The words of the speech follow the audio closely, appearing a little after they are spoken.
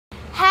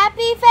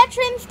Happy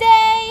Veterans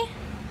Day!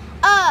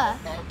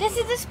 This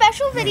is a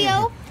special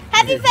video.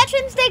 Happy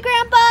Veterans Day,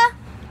 Grandpa!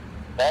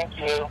 Thank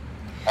you.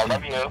 I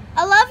love you.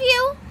 I love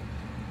you.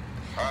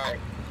 Alright.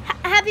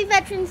 Happy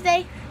Veterans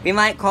Day. We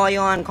might call you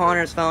on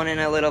Connor's phone in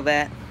a little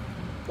bit.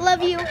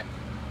 Love you. Okay.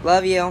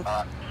 Love you.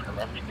 I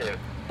love you too.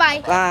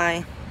 Bye.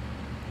 Bye.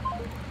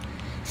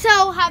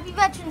 So, happy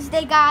Veterans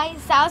Day,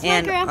 guys. That was my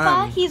And,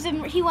 grandpa.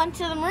 He went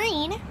to the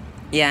Marine.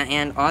 Yeah,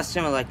 and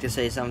Austin would like to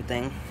say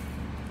something.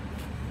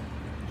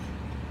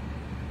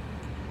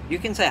 You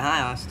can say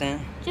hi,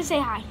 Austin. Just say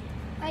hi.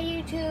 Hi,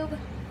 YouTube.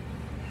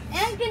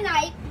 And good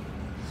night.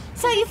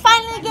 So you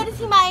finally get to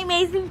see my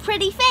amazing,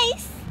 pretty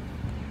face.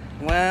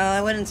 Well,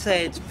 I wouldn't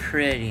say it's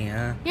pretty,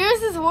 huh?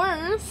 Yours is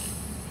worse.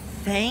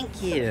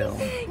 Thank you. You're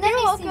See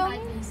my welcome.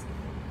 face.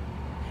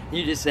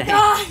 You just say.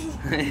 God.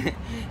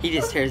 He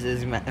just tears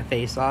his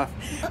face off.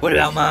 What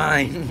about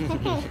mine?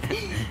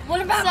 What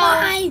about So-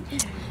 mine?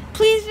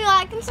 Please do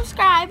like and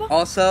subscribe.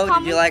 Also, did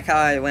Comment. you like how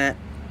I went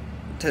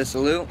to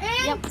salute?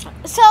 Yep.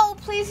 So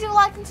please do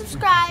like and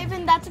subscribe,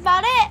 and that's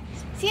about it.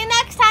 See you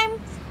next time.